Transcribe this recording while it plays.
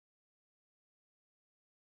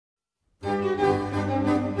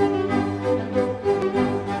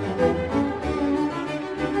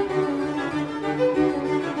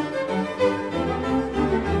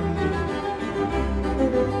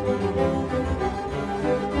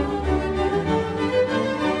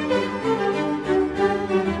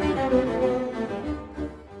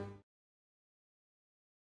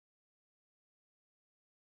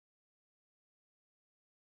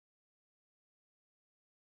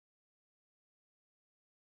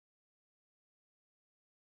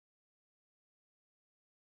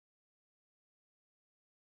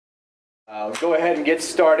Go ahead and get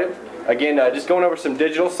started. Again, just going over some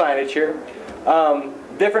digital signage here.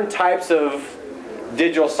 Different types of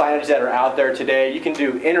digital signage that are out there today. You can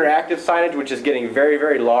do interactive signage, which is getting very,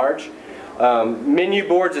 very large. Menu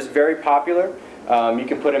boards is very popular. You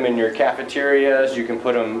can put them in your cafeterias. You can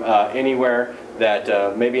put them anywhere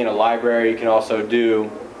that maybe in a library. You can also do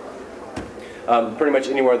pretty much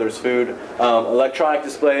anywhere there's food. Electronic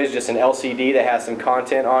displays, just an LCD that has some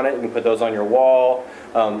content on it. You can put those on your wall,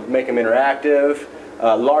 make them interactive.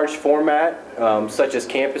 Large format, such as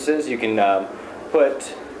campuses, you can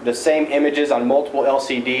put the same images on multiple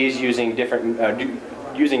LCDs using different,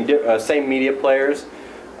 same media players.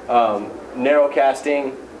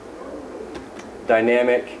 Narrowcasting,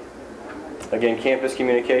 dynamic, again, campus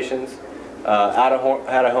communications,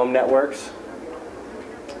 out-of-home networks.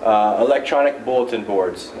 Electronic bulletin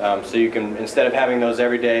boards, so you can, instead of having those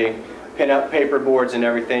everyday pin-up paper boards and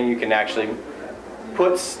everything, you can actually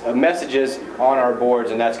put messages on our boards,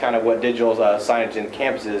 and that's kind of what digital signage in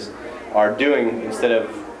campuses are doing. Instead of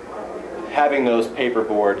having those paper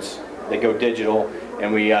boards, they go digital,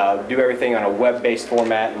 and we do everything on a web-based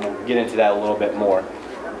format, and we'll get into that a little bit more.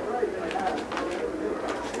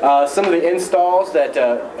 Some of the installs that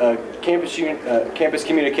campus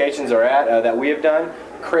communications are at that we have done: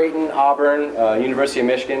 Creighton, Auburn, University of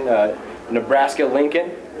Michigan, Nebraska,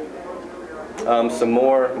 Lincoln, some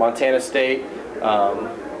more, Montana State,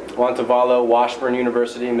 Montevallo, Washburn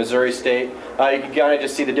University, Missouri State. You can kind of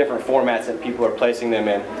just see the different formats that people are placing them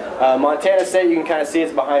in. Montana State, you can kind of see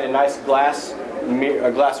it's behind a nice glass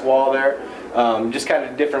wall there. Just kind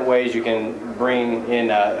of different ways you can bring in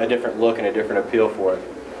a different look and a different appeal for it.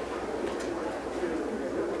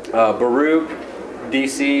 Berberich,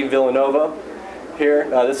 DC, Villanova. Here,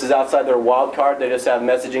 this is outside their wild card. They just have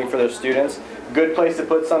messaging for their students. Good place to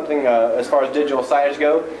put something as far as digital signage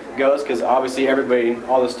goes, because obviously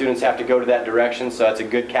all the students have to go to that direction, so that's a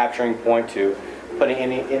good capturing point to putting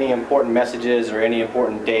any important messages or any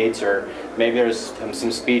important dates, or maybe there's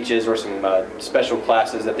some speeches or some special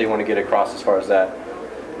classes that they want to get across as far as that.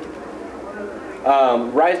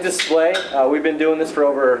 Rise Display, we've been doing this for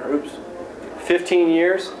over 15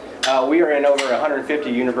 years. We are in over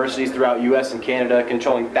 150 universities throughout U.S. and Canada,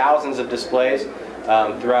 controlling thousands of displays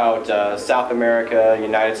throughout South America,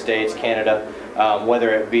 United States, Canada,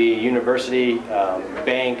 whether it be university,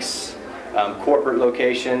 banks, corporate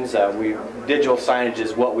locations. Digital signage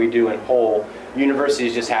is what we do in whole.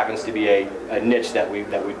 Universities just happens to be a niche that we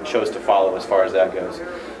chose to follow as far as that goes.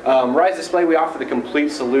 Rise Display, we offer the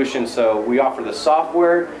complete solution, so we offer the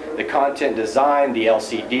software, the content design, the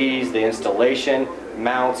LCDs, the installation,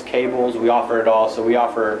 mounts, cables. We offer it all, so we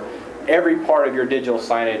offer every part of your digital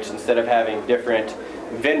signage. Instead of having different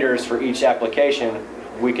vendors for each application,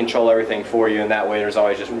 we control everything for you, and that way there's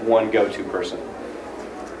always just one go-to person.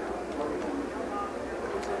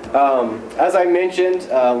 As I mentioned,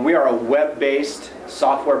 we are a web-based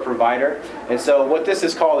software provider, and so what this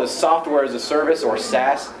is called is software as a service, or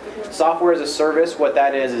SaaS. Software as a service, what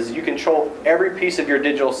that is you control every piece of your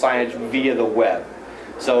digital signage via the web.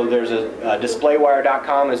 So there's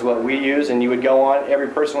displaywire.com is what we use, and you would go on, every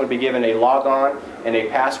person would be given a logon and a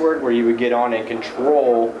password where you would get on and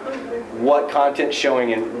control what content's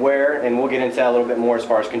showing and where, and we'll get into that a little bit more as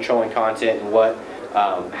far as controlling content and what,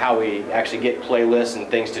 how we actually get playlists and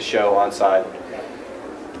things to show on site.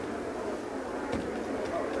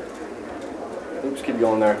 Oops, keep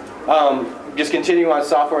going there. Just continuing on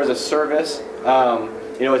software as a service.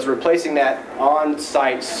 You know, it's replacing that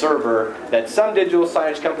on-site server that some digital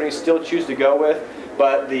signage companies still choose to go with,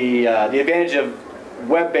 but the advantage of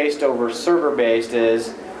web-based over server-based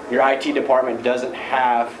is your IT department doesn't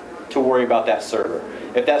have to worry about that server.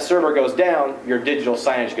 If that server goes down, your digital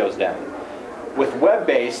signage goes down. With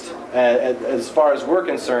web-based, as far as we're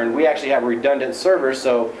concerned, we actually have redundant servers,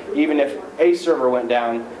 so even if a server went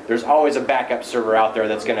down, there's always a backup server out there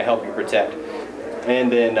that's going to help you protect.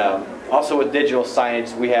 And then also with digital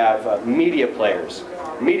signage, we have media players.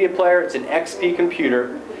 Media player, it's an XP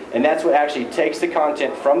computer, and that's what actually takes the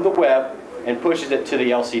content from the web and pushes it to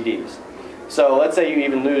the LCDs. So let's say you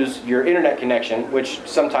even lose your internet connection, which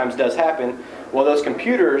sometimes does happen. Well, those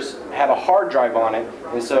computers have a hard drive on it,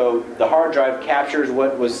 and so the hard drive captures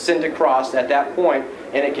what was sent across at that point,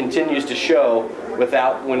 and it continues to show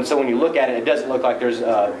without, so when you look at it, it doesn't look like there's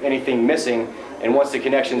anything missing, and once the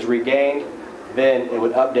connection's regained, then it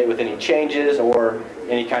would update with any changes or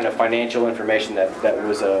any kind of financial information that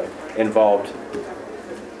was involved.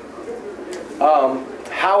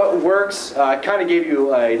 How it works, I kind of gave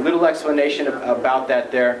you a little explanation about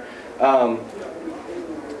that there.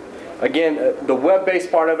 Again, the web-based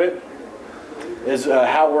part of it, is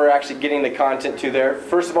how we're actually getting the content to there.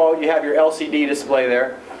 First of all, you have your LCD display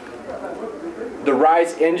there. The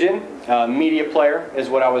Rise engine media player is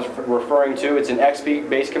what I was referring to. It's an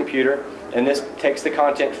XP-based computer, and this takes the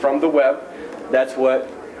content from the web. That's what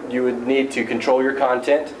you would need to control your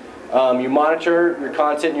content. You monitor your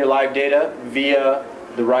content and your live data via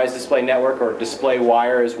the Rise Display Network, or display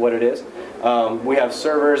wire is what it is. We have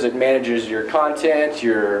servers that manages your content,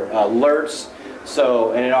 your alerts,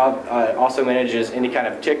 and it also manages any kind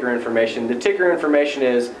of ticker information. The ticker information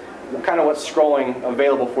is kind of what's scrolling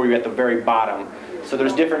available for you at the very bottom. So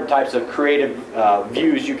there's different types of creative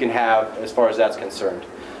views you can have as far as that's concerned.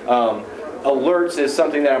 Alerts is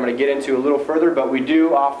something that I'm going to get into a little further, but we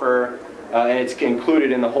do offer, and it's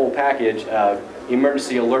included in the whole package,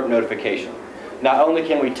 emergency alert notification. Not only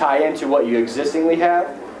can we tie into what you existingly have,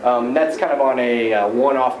 that's kind of on a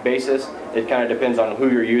one-off basis. It kind of depends on who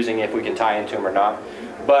you're using, if we can tie into them or not.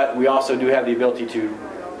 But we also do have the ability to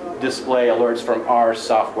display alerts from our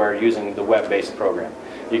software using the web-based program.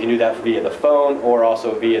 You can do that via the phone or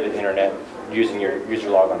also via the internet using your user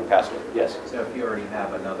logon and password. Yes? So if you already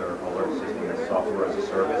have another alert system that's software as a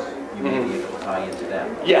service, you may be able to tie into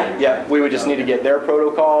them. Yeah. We would just need to get their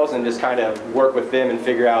protocols and just kind of work with them and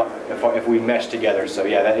figure out if we mesh together. So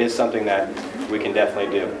yeah, that is something that we can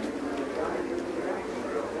definitely do.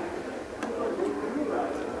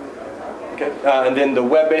 Okay. And then the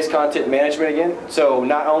web-based content management again. So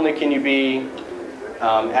not only can you be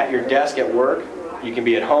at your desk at work, you can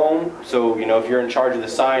be at home. So if you're in charge of the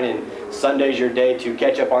sign and Sunday's your day to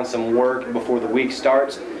catch up on some work before the week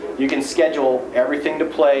starts, you can schedule everything to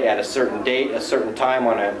play at a certain date, a certain time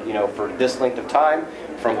on a for this length of time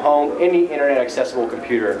from home. Any internet accessible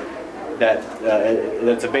computer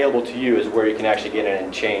that's available to you is where you can actually get in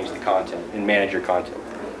and change the content and manage your content.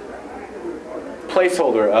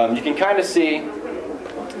 Placeholder. You can kind of see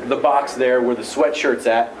the box there where the sweatshirt's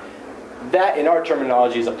at. That, in our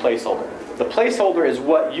terminology, is a placeholder. The placeholder is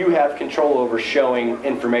what you have control over showing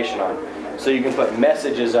information on. So you can put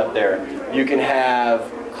messages up there. You can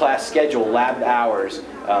have class schedule, lab hours.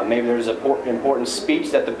 Maybe there's an important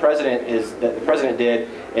speech that the president did,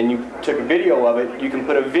 and you took a video of it. You can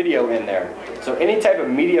put a video in there. So any type of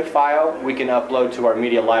media file we can upload to our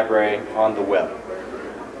media library on the web.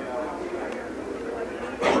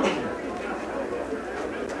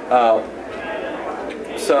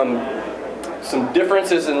 Some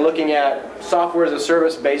differences in looking at software as a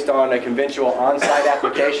service based on a conventional on-site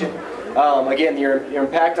application. Again, your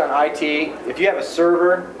impact on IT, if you have a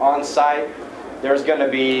server on-site, there's going to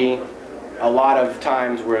be a lot of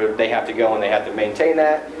times where they have to go and they have to maintain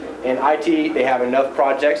that. In IT, they have enough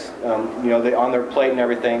projects, they on their plate and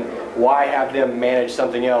everything. Why have them manage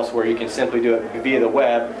something else where you can simply do it via the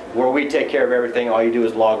web, where we take care of everything, all you do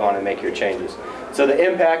is log on and make your changes. So the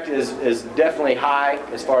impact is definitely high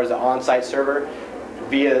as far as the on-site server.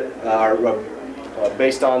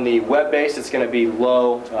 Based on the web-based, it's going to be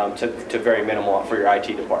low to very minimal for your IT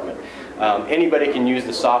department. Anybody can use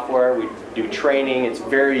the software. We do training. It's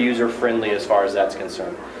very user-friendly as far as that's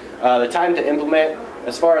concerned. The time to implement,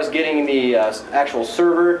 as far as getting the actual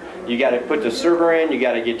server, you got to put the server in. You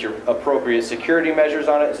got to get your appropriate security measures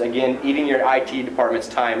on it. So again, eating your IT department's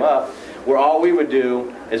time up. Where all we would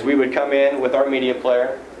do is we would come in with our media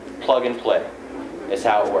player, plug and play. Is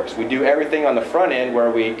how it works. We do everything on the front end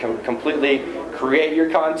where we completely create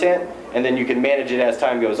your content, and then you can manage it as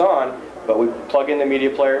time goes on, but we plug in the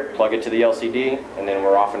media player, plug it to the LCD, and then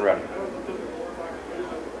we're off and running.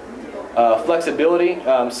 Flexibility,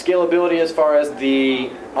 scalability as far as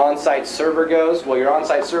the on-site server goes. Well, your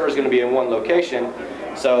on-site server is going to be in one location,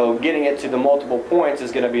 so getting it to the multiple points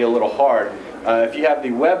is going to be a little hard. If you have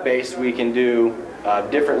the web-based, we can do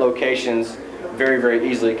different locations very, very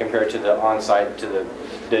easily compared to the on-site, to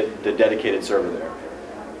the dedicated server there.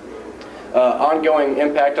 Ongoing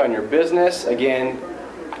impact on your business, again,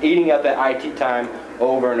 eating up that IT time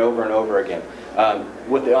over and over and over again.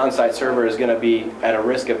 With the on-site server is going to be at a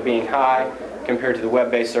risk of being high compared to the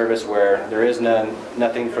web-based service where there is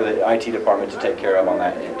nothing for the IT department to take care of on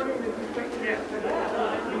that end.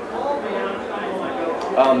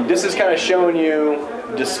 This is kind of showing you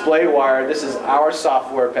display wire. This is our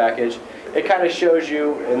software package. It kind of shows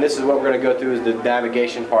you, and this is what we're going to go through, is the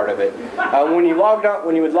navigation part of it. When you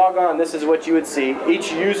would log on, this is what you would see.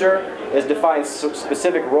 Each user is defined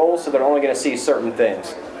specific roles, so they're only going to see certain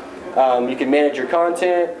things. You can manage your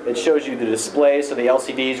content. It shows you the display, so the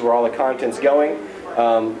LCDs where all the content's going,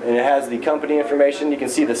 and it has the company information. You can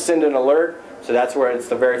see the send an alert, so that's where it's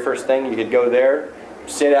the very first thing. You could go there,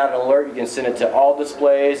 send out an alert. You can send it to all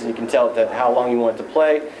displays, and you can tell it how long you want it to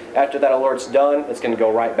play. After that alert's done, it's going to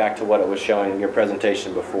go right back to what it was showing in your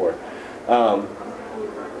presentation before.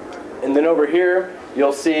 And then over here,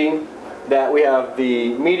 you'll see that we have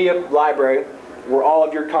the media library where all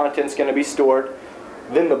of your content's going to be stored.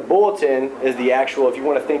 Then the bulletin is the actual, if you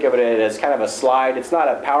want to think of it as kind of a slide. It's not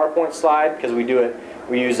a PowerPoint slide because we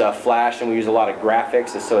use a Flash and we use a lot of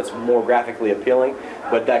graphics, and so it's more graphically appealing,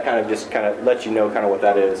 but that kind of just kind of lets you know kind of what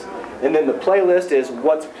that is. And then the playlist is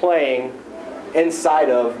what's playing inside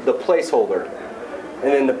of the placeholder. And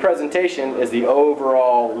then the presentation is the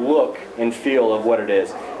overall look and feel of what it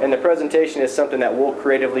is. And the presentation is something that we'll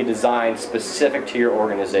creatively design specific to your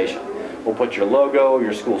organization. We'll put your logo,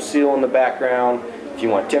 your school seal in the background. If you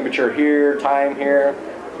want temperature here, time here,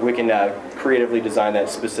 we can creatively design that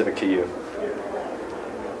specific to you.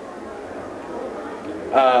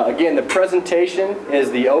 Again, the presentation is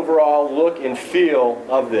the overall look and feel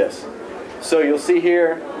of this. So you'll see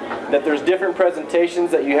here that there's different presentations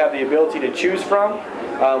that you have the ability to choose from.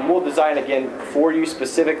 We'll design again for you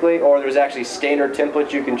specifically, or there's actually standard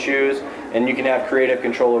templates you can choose, and you can have creative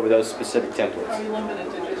control over those specific templates. Are you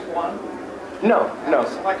limited to just one? No.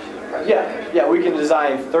 Selection of presentations? Yeah, we can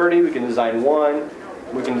design 30, we can design 1,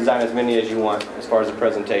 we can design as many as you want as far as the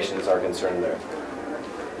presentations are concerned there.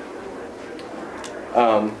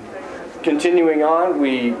 Continuing on,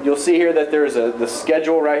 you'll see here that there's the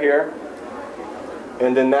schedule right here.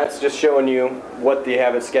 And then that's just showing you what they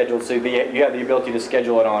have it scheduled. So you have the ability to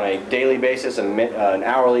schedule it on a daily basis, an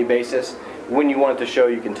hourly basis. When you want it to show,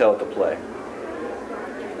 you can tell it to play.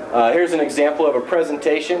 Here's an example of a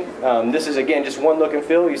presentation. This is, again, just one look and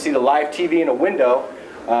feel. You see the live TV in a window.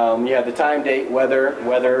 You have the time, date,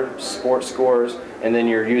 weather, sports scores, and then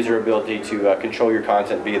your user ability to control your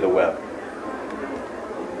content via the web.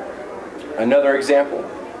 Another example,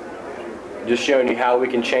 just showing you how we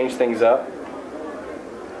can change things up.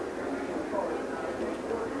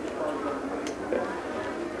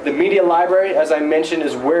 The media library, as I mentioned,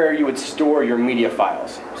 is where you would store your media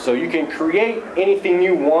files. So you can create anything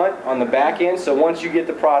you want on the back end. So once you get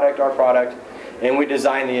the product, our product, and we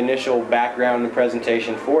design the initial background and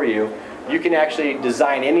presentation for you, you can actually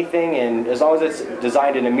design anything, and as long as it's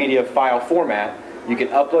designed in a media file format, you can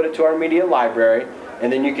upload it to our media library,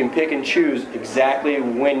 and then you can pick and choose exactly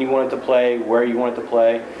when you want it to play, where you want it to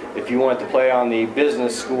play. If you want it to play on the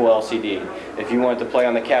business school LCD, if you want it to play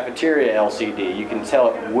on the cafeteria LCD, you can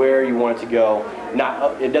tell it where you want it to go.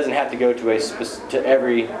 It doesn't have to go to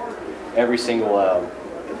every single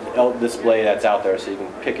display that's out there, so you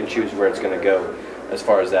can pick and choose where it's going to go as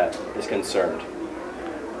far as that is concerned.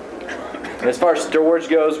 And as far as storage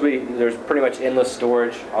goes, there's pretty much endless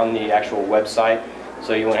storage on the actual website,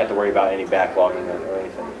 so you won't have to worry about any backlogging or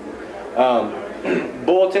anything.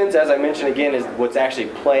 Bulletins, as I mentioned again, is what's actually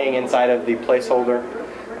playing inside of the placeholder.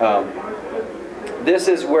 This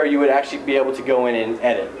is where you would actually be able to go in and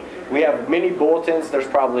edit. We have many bulletins. There's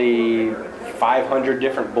probably 500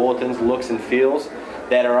 different bulletins, looks and feels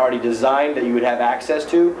that are already designed that you would have access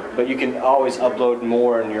to, but you can always upload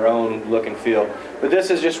more in your own look and feel. But this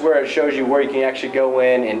is just where it shows you where you can actually go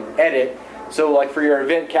in and edit. So like for your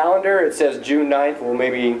event calendar, it says June 9th. Well,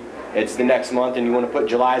 maybe it's the next month and you want to put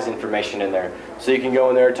July's information in there. So you can go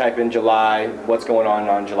in there, type in July, what's going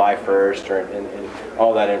on July 1st, and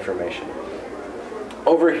all that information.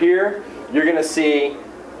 Over here, you're going to see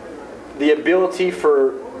the ability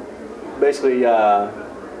for, basically,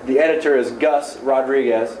 the editor is Gus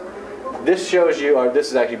Rodriguez. This shows you, or this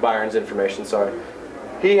is actually Byron's information, sorry.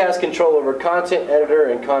 He has control over content editor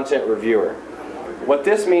and content reviewer. What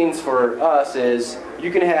this means for us is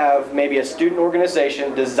you can have maybe a student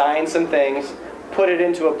organization design some things, put it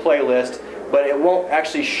into a playlist, but it won't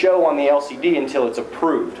actually show on the LCD until it's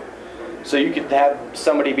approved. So you could have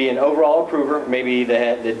somebody be an overall approver, maybe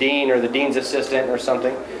the dean or the dean's assistant or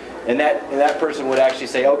something, and that person would actually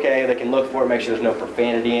say, okay, they can look for it, make sure there's no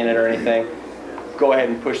profanity in it or anything. Go ahead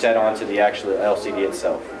and push that onto the actual LCD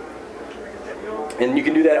itself. And you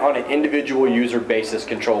can do that on an individual user basis,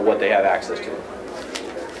 control what they have access to.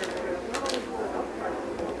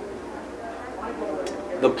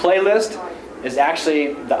 The playlist is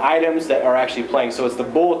actually the items that are actually playing. So it's the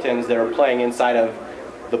bulletins that are playing inside of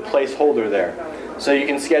the placeholder there. So you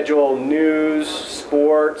can schedule news,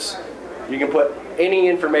 sports, you can put any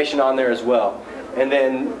information on there as well. And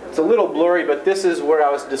then it's a little blurry, but this is where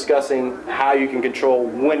I was discussing how you can control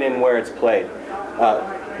when and where it's played.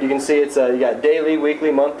 You can see it's you got daily,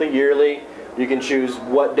 weekly, monthly, yearly. You can choose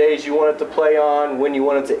what days you want it to play on, when you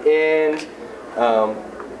want it to end.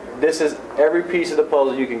 This is every piece of the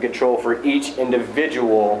puzzle you can control for each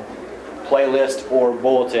individual playlist or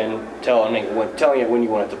bulletin, telling it when you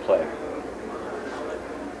want it to play.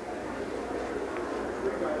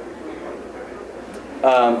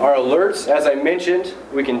 Our alerts, as I mentioned,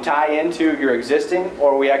 we can tie into your existing,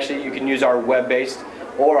 or you can use our web-based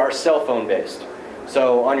or our cell phone-based.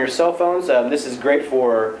 So on your cell phones, this is great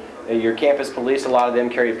for your campus police. A lot of them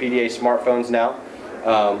carry PDA smartphones now,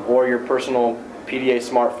 or your personal PDA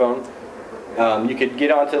smartphone. You could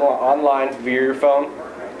get online via your phone,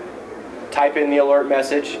 type in the alert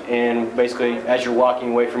message, and basically as you're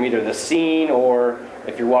walking away from either the scene, or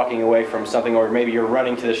if you're walking away from something, or maybe you're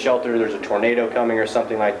running to the shelter, there's a tornado coming or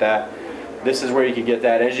something like that, this is where you could get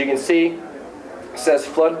that. As you can see, it says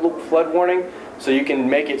flood warning, so you can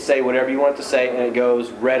make it say whatever you want it to say, and it goes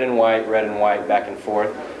red and white, back and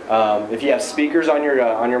forth. If you have speakers on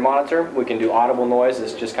your monitor, we can do audible noise.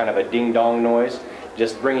 It's just kind of a ding-dong noise,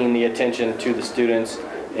 just bringing the attention to the students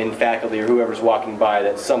and faculty or whoever's walking by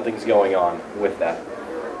that something's going on with that.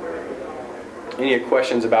 Any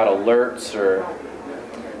questions about alerts? Or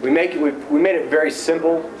we made it very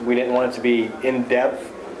simple. We didn't want it to be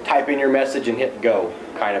in-depth. Type in your message and hit go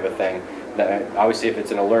kind of a thing. Obviously, if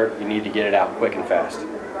it's an alert, you need to get it out quick and fast.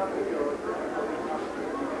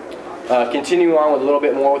 Continue on with a little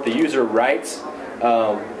bit more with the user rights.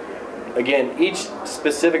 Again, each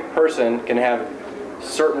specific person can have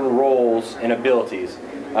certain roles and abilities.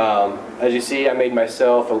 As you see, I made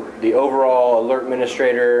myself the overall alert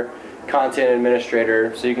administrator, content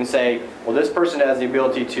administrator. So you can say, well, this person has the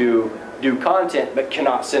ability to do content but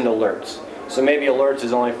cannot send alerts. So maybe alerts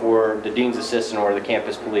is only for the dean's assistant or the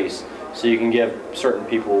campus police. So you can give certain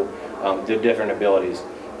people the different abilities.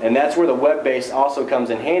 And that's where the web-based also comes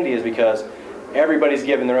in handy, is because everybody's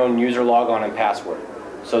given their own user logon and password.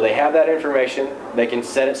 So they have that information. They can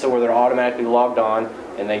set it so where they're automatically logged on,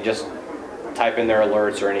 and they just type in their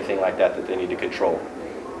alerts or anything like that that they need to control.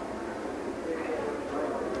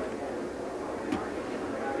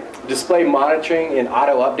 Display monitoring and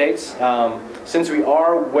auto updates. Since we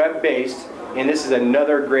are web-based, and this is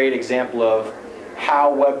another great example of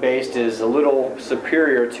how web-based is a little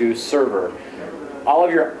superior to server. All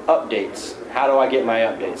of your updates, how do I get my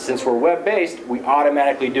updates? Since we're web-based, we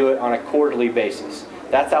automatically do it on a quarterly basis.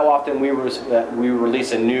 That's how often we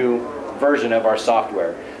release a new version of our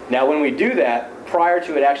software. Now when we do that, prior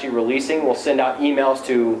to it actually releasing, we'll send out emails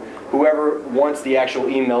to whoever wants the actual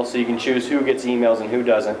email, so you can choose who gets emails and who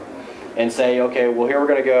doesn't, and say, okay, well here we're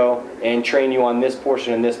going to go and train you on this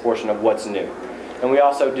portion and this portion of what's new. And we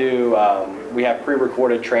also do, we have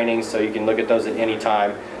pre-recorded trainings, so you can look at those at any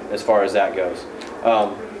time as far as that goes.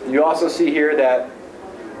 You also see here that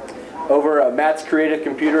over Matt's creative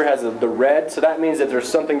computer has the red, so that means that there's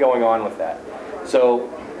something going on with that. So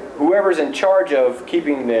whoever's in charge of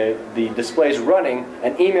keeping the displays running,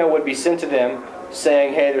 an email would be sent to them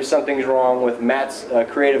saying, hey, there's something wrong with Matt's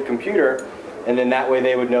creative computer, and then that way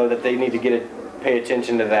they would know that they need to pay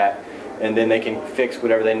attention to that, and then they can fix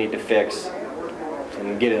whatever they need to fix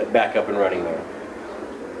and get it back up and running there.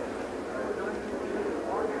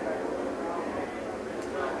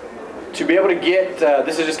 To be able to get,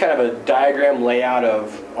 this is just kind of a diagram layout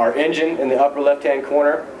of our engine in the upper left-hand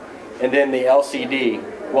corner, and then the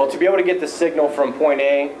LCD. Well, to be able to get the signal from point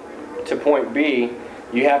A to point B,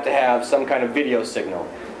 you have to have some kind of video signal.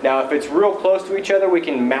 Now, if it's real close to each other, we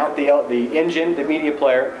can mount the engine, the media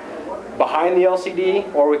player, behind the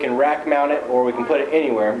LCD, or we can rack mount it, or we can put it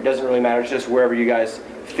anywhere. It doesn't really matter, it's just wherever you guys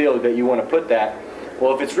feel that you want to put that.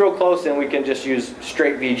 Well, if it's real close, then we can just use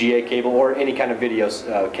straight VGA cable or any kind of video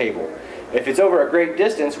cable. If it's over a great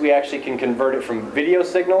distance, we actually can convert it from video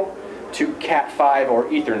signal to Cat5 or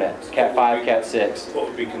Ethernet, Cat5, Cat6. What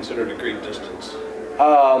would be considered a great distance?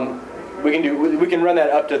 We can run that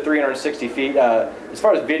up to 360 feet. As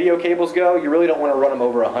far as video cables go, you really don't want to run them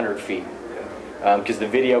over 100 feet. Because the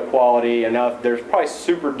video quality, and now there's probably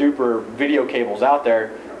super duper video cables out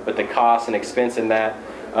there, but the cost and expense in that,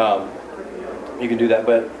 you can do that.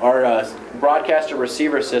 But our broadcaster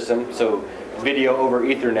receiver system, so video over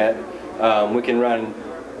Ethernet, we can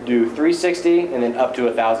do 360 and then up to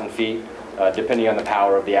 1,000 feet, depending on the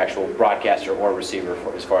power of the actual broadcaster or receiver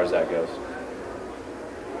as far as that goes.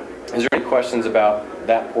 Is there any questions about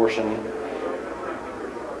that portion?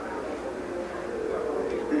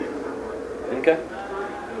 Okay.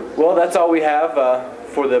 Well, that's all we have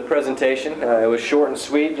for the presentation. It was short and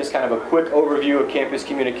sweet, just kind of a quick overview of campus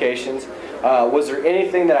communications. Was there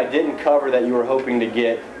anything that I didn't cover that you were hoping to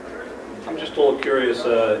get? I'm just a little curious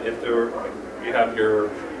if you have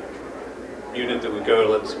your unit that would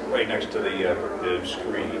go right next to the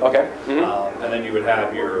screen. Okay. Mm-hmm. And then you would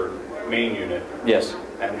have your main unit. Yes.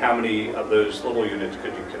 And how many of those little units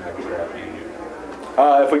could you connect to that main unit?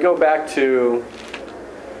 If we go back to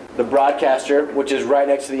the broadcaster, which is right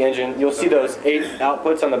next to the engine, you'll see those 8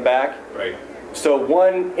 outputs on the back. Right. So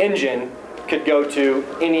one engine could go to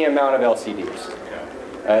any amount of LCDs.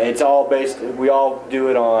 It's all based, we all do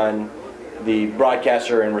it on the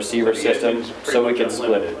broadcaster and receiver system, so we can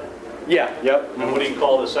split it. Yeah, yep. And what do you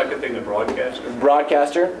call the second thing, the broadcaster?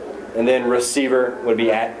 Broadcaster, and then receiver would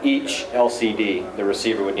be at each LCD. The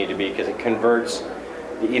receiver would need to be, because it converts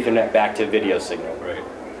the Ethernet back to video signal. Right.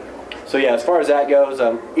 So yeah, as far as that goes,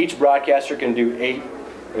 each broadcaster can do 8,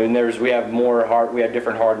 and we have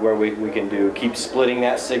different hardware we can do. Keep splitting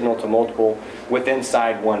that signal to multiple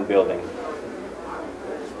inside one building.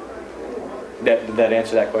 Did that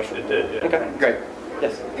answer that question? It did, yeah. Okay, great.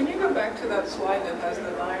 Yes. Can you go back to that slide that has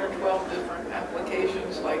the 9 or 12 different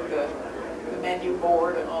applications, like the menu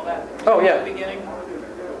board and all that? Oh, yeah. At the beginning?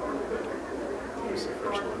 Here's the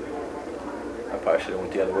first one. I probably should have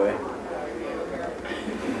went the other way.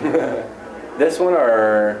 This one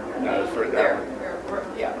or? There.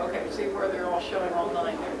 Yeah, okay. See where they're all showing all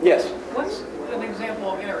 9 there? Yes. What's an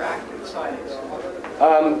example of interactive signage?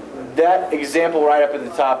 That example right up at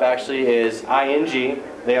the top actually is ING.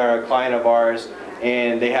 They are a client of ours,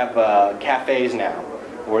 and they have cafes now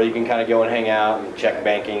where you can kind of go and hang out and check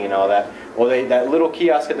banking and all that. Well, that little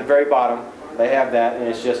kiosk at the very bottom, they have that, and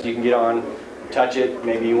it's just you can get on, touch it.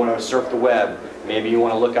 Maybe you want to surf the web. Maybe you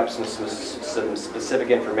want to look up some specific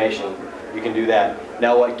information. You can do that.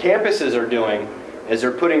 Now, what campuses are doing is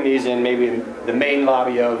they're putting these in maybe in the main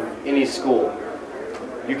lobby of any school.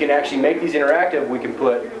 You can actually make these interactive. We can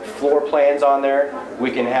put floor plans on there.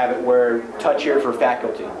 We can have it where touch here for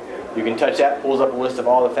faculty. You can touch that, pulls up a list of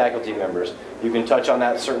all the faculty members. You can touch on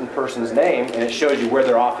that certain person's name, and it shows you where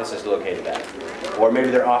their office is located at. Or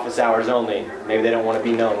maybe their office hours only. Maybe they don't want to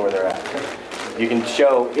be known where they're at. You can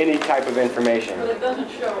show any type of information. But it doesn't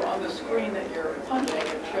show on the screen that you're punching.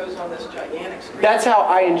 It shows on this gigantic screen. That's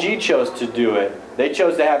how ING chose to do it. They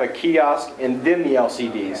chose to have a kiosk and then the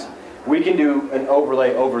LCDs. We can do an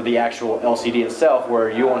overlay over the actual LCD itself where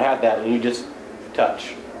you won't have that and you just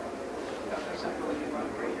touch. That's not really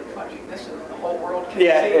where you're punching this and the whole world can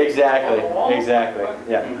Yeah, see exactly, on the wall. exactly.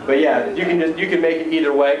 Yeah, but yeah, you can make it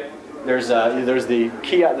either way. There's the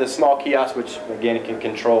kiosk, the small kiosk, which again it can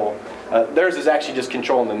control. Theirs is actually just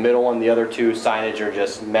controlling the middle one. The other two signage are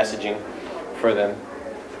just messaging for them.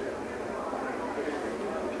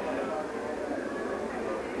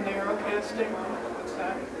 Narrowcasting, what's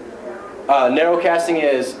that? Narrowcasting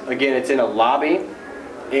is, again, it's in a lobby,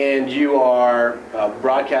 and you are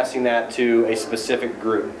broadcasting that to a specific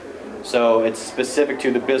group. So it's specific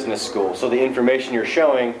to the business school. So the information you're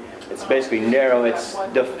showing, it's basically narrow. It's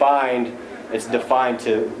defined. It's defined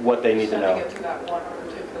to what they need to know. Sending it to that one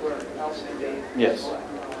particular LCD. Yes. display.